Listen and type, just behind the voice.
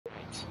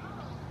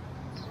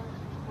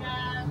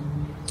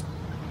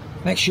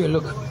Make sure you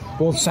look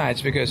both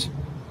sides, because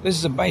this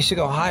is a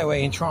bicycle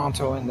highway in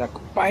Toronto and the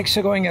bikes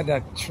are going at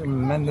a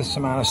tremendous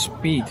amount of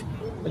speed.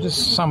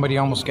 Just somebody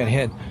almost got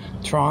hit.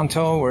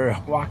 Toronto, we're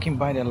walking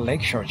by the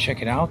lakeshore.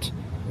 Check it out.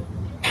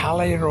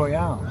 Palais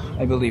Royal,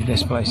 I believe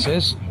this place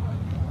is.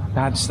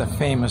 That's the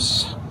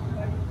famous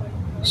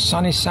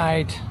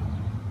Sunnyside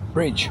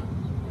Bridge,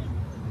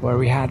 where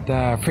we had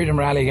the Freedom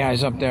Rally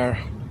guys up there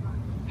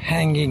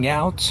hanging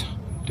out,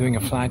 doing a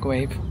flag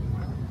wave.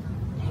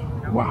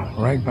 Wow,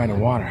 right by the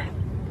water.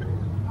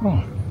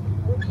 Oh,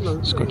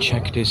 let's go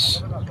check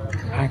this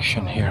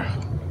action here.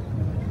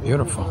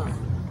 Beautiful.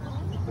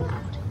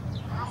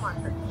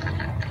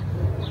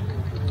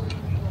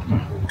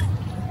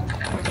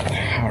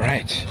 All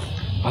right,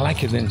 I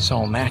like it when it's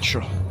all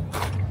natural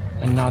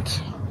and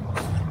not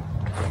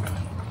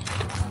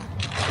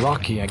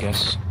rocky, I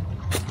guess.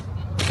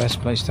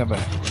 Best place to have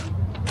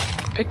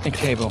a picnic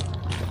table.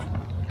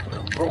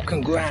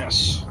 Broken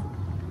glass.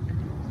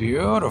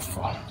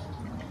 Beautiful.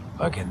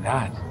 Look at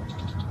that.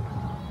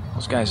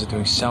 Those guys are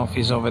doing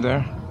selfies over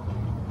there.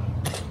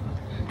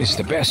 It's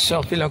the best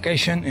selfie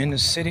location in the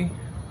city.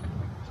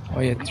 Oh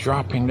yeah,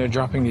 they're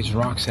dropping these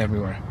rocks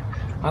everywhere.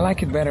 I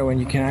like it better when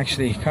you can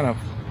actually kind of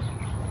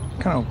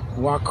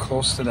walk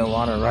close to the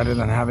water rather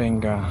than having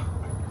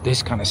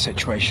this kind of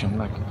situation,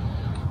 like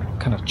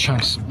kind of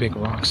chunks of big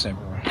rocks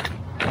everywhere.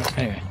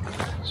 Anyway,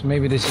 so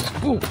maybe this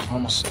is, ooh,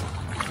 almost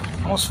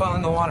fell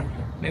in the water.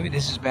 Maybe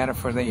this is better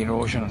for the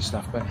erosion and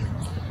stuff, but it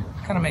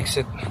kind of makes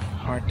it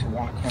hard to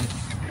walk on.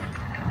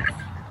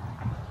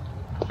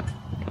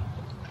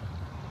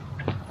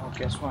 Oh,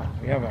 guess what?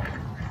 We have a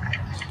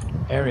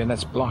area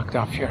that's blocked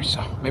off here,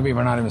 so maybe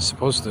we're not even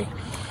supposed to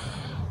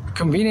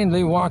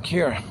conveniently walk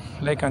here.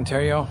 Lake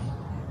Ontario,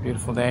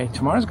 beautiful day.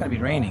 Tomorrow's gonna be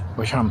raining,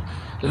 which I'm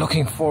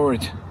looking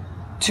forward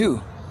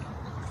to.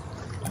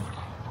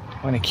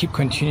 I'm gonna keep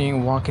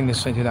continuing walking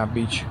this way to that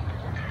beach.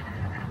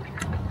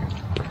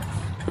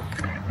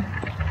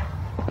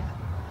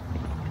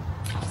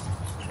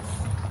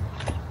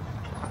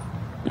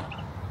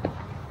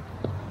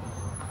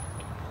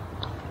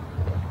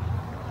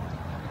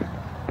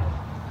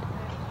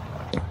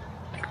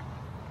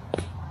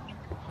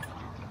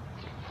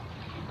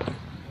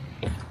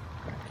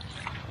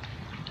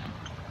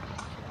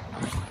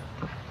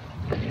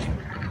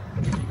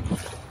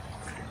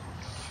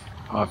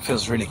 Oh, it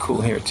feels really cool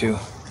here too.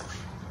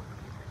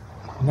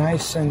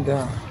 Nice, and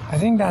I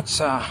think that's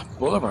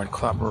Boulevard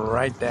Club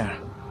right there.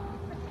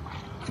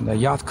 The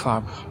yacht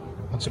club.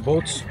 Lots of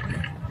boats.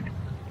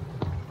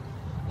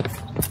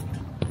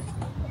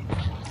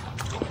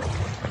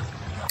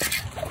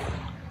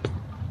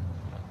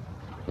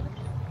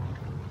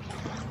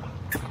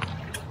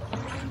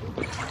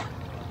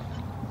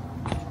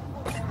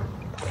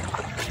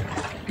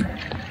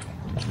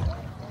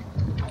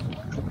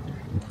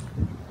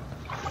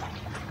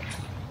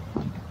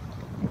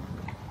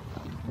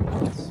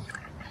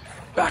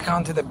 Back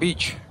onto the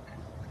beach.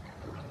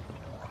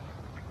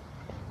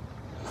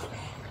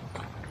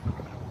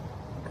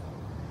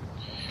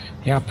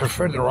 Yeah, I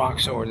prefer the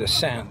rocks over the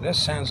sand.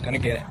 This sand's gonna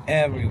get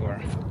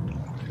everywhere.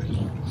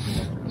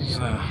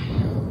 So,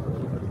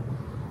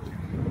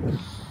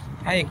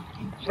 I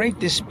rate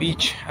this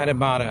beach at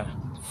about a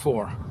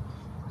 4.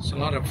 It's a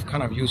lot of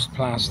kind of used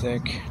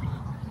plastic.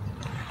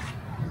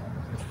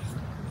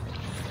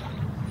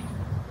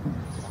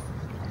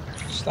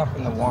 Stuff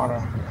in the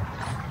water.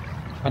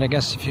 But I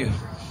guess if you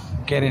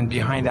get in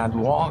behind that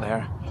wall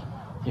there,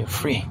 you're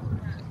free.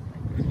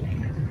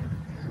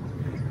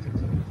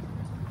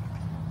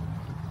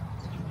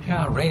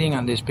 Yeah, rating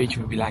on this beach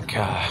would be like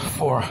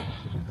 4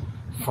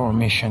 film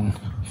mission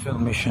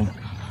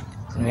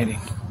rating.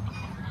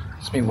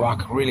 It's me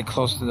walk really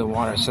close to the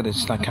water so that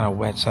it's like kind of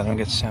wet, so I don't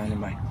get sand in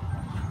my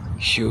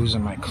shoes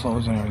and my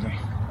clothes and everything.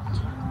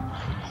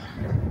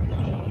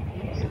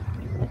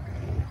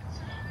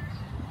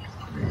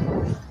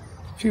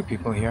 A few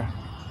people here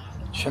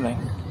chilling.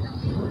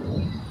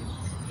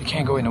 You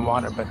can't go in the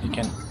water, but you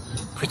can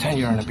pretend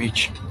you're on the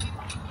beach.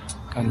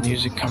 Got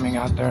music coming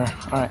out there.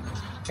 Alright,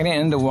 I'm gonna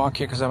end the walk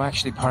here because I'm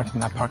actually parked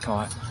in that parking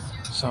lot.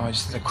 So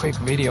it's a quick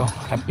video,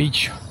 a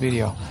beach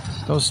video.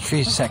 Those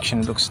trees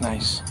section looks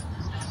nice.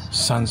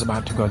 Sun's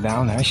about to go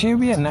down. Actually,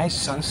 it'll be a nice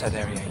sunset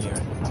area here.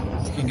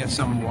 You can get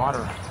some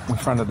water in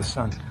front of the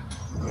sun.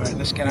 Alright,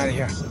 let's get out of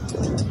here.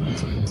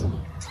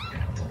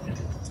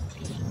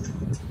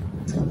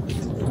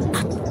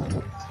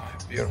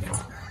 Beautiful.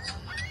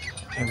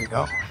 Here we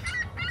go.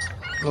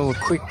 A little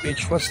quick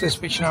beach. What's this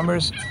beach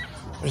numbers?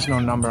 There's no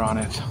number on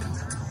it.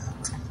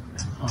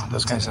 Oh,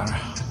 those guys are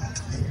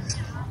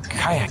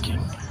kayaking.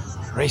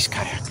 Race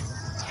kayak.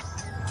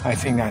 I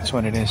think that's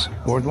what it is.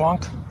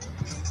 Boardwalk.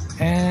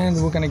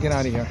 And we're gonna get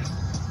out of here.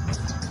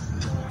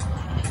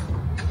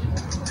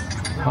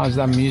 How's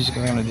that music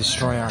gonna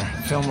destroy our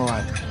film a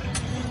lot?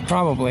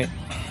 Probably.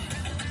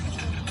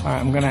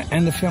 Alright, I'm gonna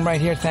end the film right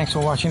here. Thanks for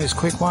watching this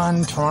quick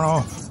one.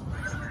 Toronto.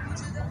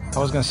 I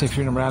was gonna say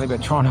Freedom Rally,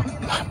 but Toronto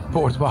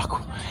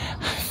Boardwalk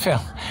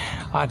film.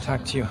 I'll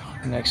talk to you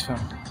in the next film.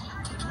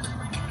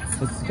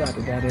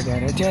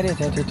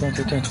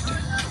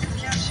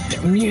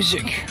 The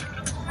music.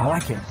 I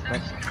like it, but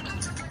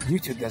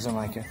YouTube doesn't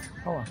like it.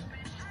 Hold on.